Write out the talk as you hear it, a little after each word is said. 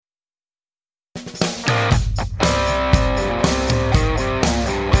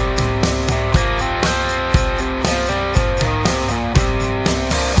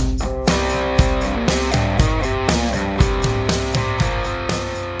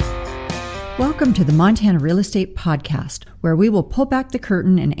Welcome to the Montana Real Estate Podcast, where we will pull back the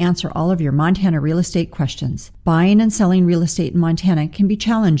curtain and answer all of your Montana real estate questions. Buying and selling real estate in Montana can be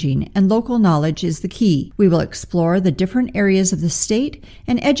challenging, and local knowledge is the key. We will explore the different areas of the state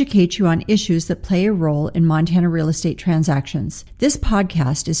and educate you on issues that play a role in Montana real estate transactions. This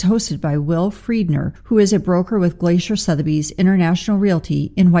podcast is hosted by Will Friedner, who is a broker with Glacier Sotheby's International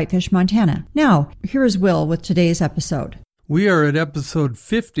Realty in Whitefish, Montana. Now, here is Will with today's episode. We are at episode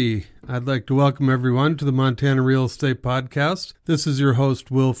 50. I'd like to welcome everyone to the Montana Real Estate Podcast. This is your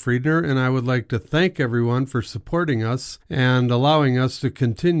host, Will Friedner, and I would like to thank everyone for supporting us and allowing us to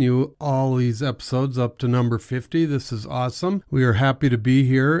continue all these episodes up to number 50. This is awesome. We are happy to be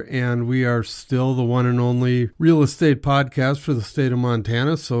here, and we are still the one and only real estate podcast for the state of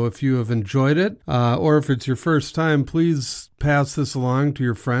Montana. So if you have enjoyed it, or if it's your first time, please pass this along to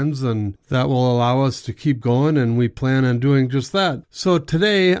your friends, and that will allow us to keep going, and we plan on doing just that. So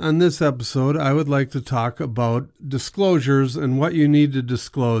today on this episode, I would like to talk about disclosures and what you need to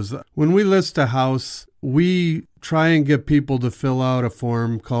disclose. When we list a house, we try and get people to fill out a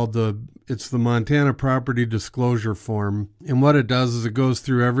form called it's the Montana Property Disclosure Form. And what it does is it goes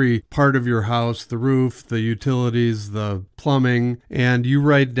through every part of your house, the roof, the utilities, the plumbing, and you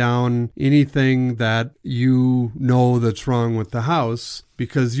write down anything that you know that's wrong with the house.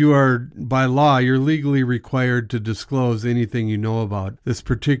 Because you are, by law, you're legally required to disclose anything you know about. This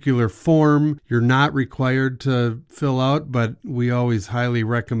particular form, you're not required to fill out, but we always highly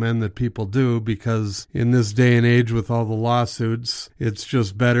recommend that people do, because in this day and age with all the lawsuits, it's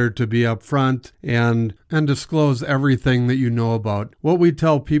just better to be upfront and disclose everything that you know about. What we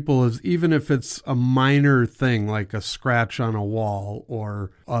tell people is, even if it's a minor thing like a scratch on a wall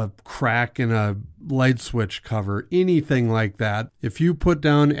or a crack in a light switch cover, anything like that, if you put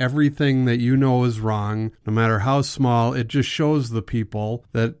down everything that you know is wrong, no matter how small, it just shows the people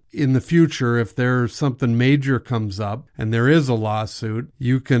that in the future, if there's something major comes up and there is a lawsuit,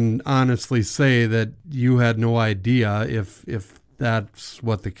 you can honestly say that you had no idea if that's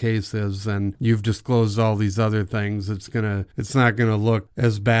what the case is, and you've disclosed all these other things. It's not gonna look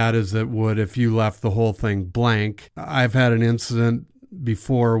as bad as it would if you left the whole thing blank. I've had an incident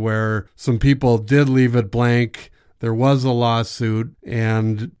before where some people did leave it blank. There was a lawsuit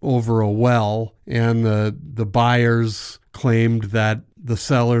and over a well, and the buyers claimed that the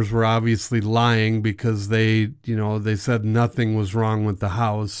sellers were obviously lying because they said nothing was wrong with the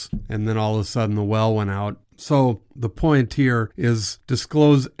house, and then all of a sudden the well went out. So the point here is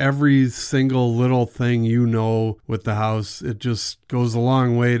disclose every single little thing you know with the house. It just goes a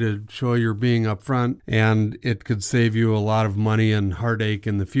long way to show you're being upfront, and it could save you a lot of money and heartache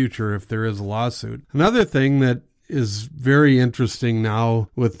in the future if there is a lawsuit. Another thing that is very interesting now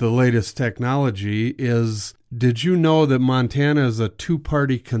with the latest technology is, did you know that Montana is a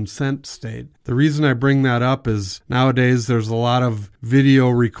two-party consent state? The reason I bring that up is nowadays there's a lot of video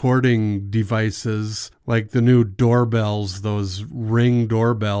recording devices, like the new doorbells, those Ring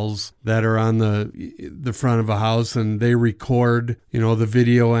doorbells that are on the front of a house, and they record, the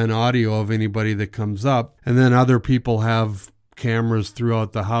video and audio of anybody that comes up. And then other people have cameras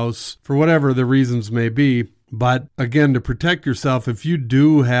throughout the house for whatever the reasons may be. But again, to protect yourself, if you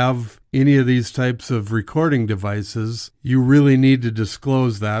do have any of these types of recording devices, you really need to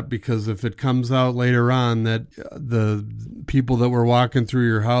disclose that, because if it comes out later on that the people that were walking through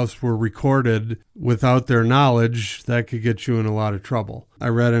your house were recorded without their knowledge, that could get you in a lot of trouble. I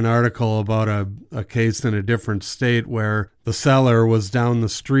read an article about a case in a different state where the seller was down the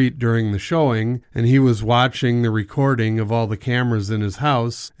street during the showing, and he was watching the recording of all the cameras in his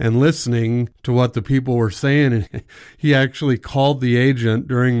house and listening to what the people were saying. And he actually called the agent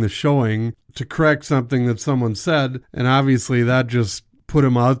during the showing to correct something that someone said, and obviously that just put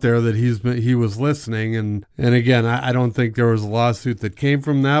him out there that he was listening. And again, I don't think there was a lawsuit that came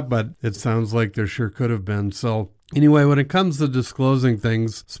from that, but it sounds like there sure could have been. So anyway, when it comes to disclosing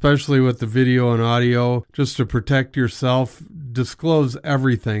things, especially with the video and audio, just to protect yourself, disclose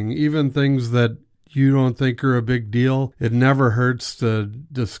everything, even things that you don't think are a big deal. It never hurts to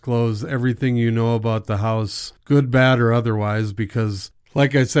disclose everything you know about the house, good, bad, or otherwise, because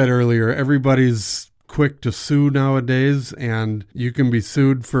like I said earlier, everybody's quick to sue nowadays, and you can be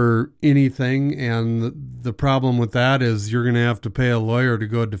sued for anything, and the problem with that is you're going to have to pay a lawyer to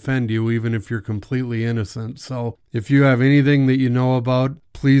go defend you, even if you're completely innocent. So if you have anything that you know about,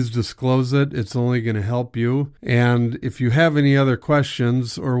 please disclose it. It's only going to help you. And if you have any other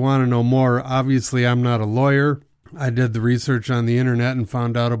questions or want to know more, obviously I'm not a lawyer. I did the research on the internet and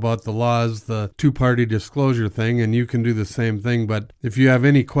found out about the laws, the two-party disclosure thing, and you can do the same thing. But if you have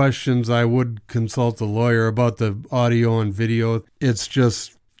any questions, I would consult a lawyer about the audio and video. It's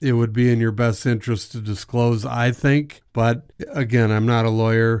just it would be in your best interest to disclose, I think. But again, I'm not a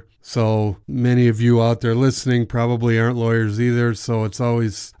lawyer. So many of you out there listening probably aren't lawyers either. So it's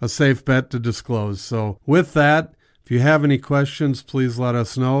always a safe bet to disclose. So with that, if you have any questions, please let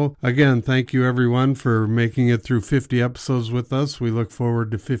us know. Again, thank you everyone for making it through 50 episodes with us. We look forward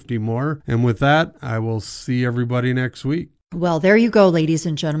to 50 more. And with that, I will see everybody next week. Well, there you go, ladies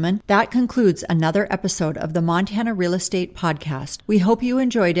and gentlemen. That concludes another episode of the Montana Real Estate Podcast. We hope you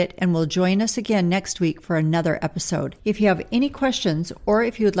enjoyed it and will join us again next week for another episode. If you have any questions or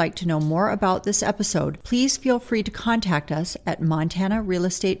if you would like to know more about this episode, please feel free to contact us at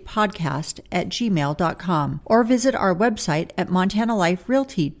montanarealestatepodcast@gmail.com or visit our website at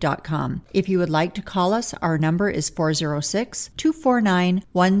montanaliferealty.com. If you would like to call us, our number is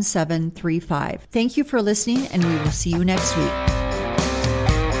 406-249-1735. Thank you for listening, and we will see you next week.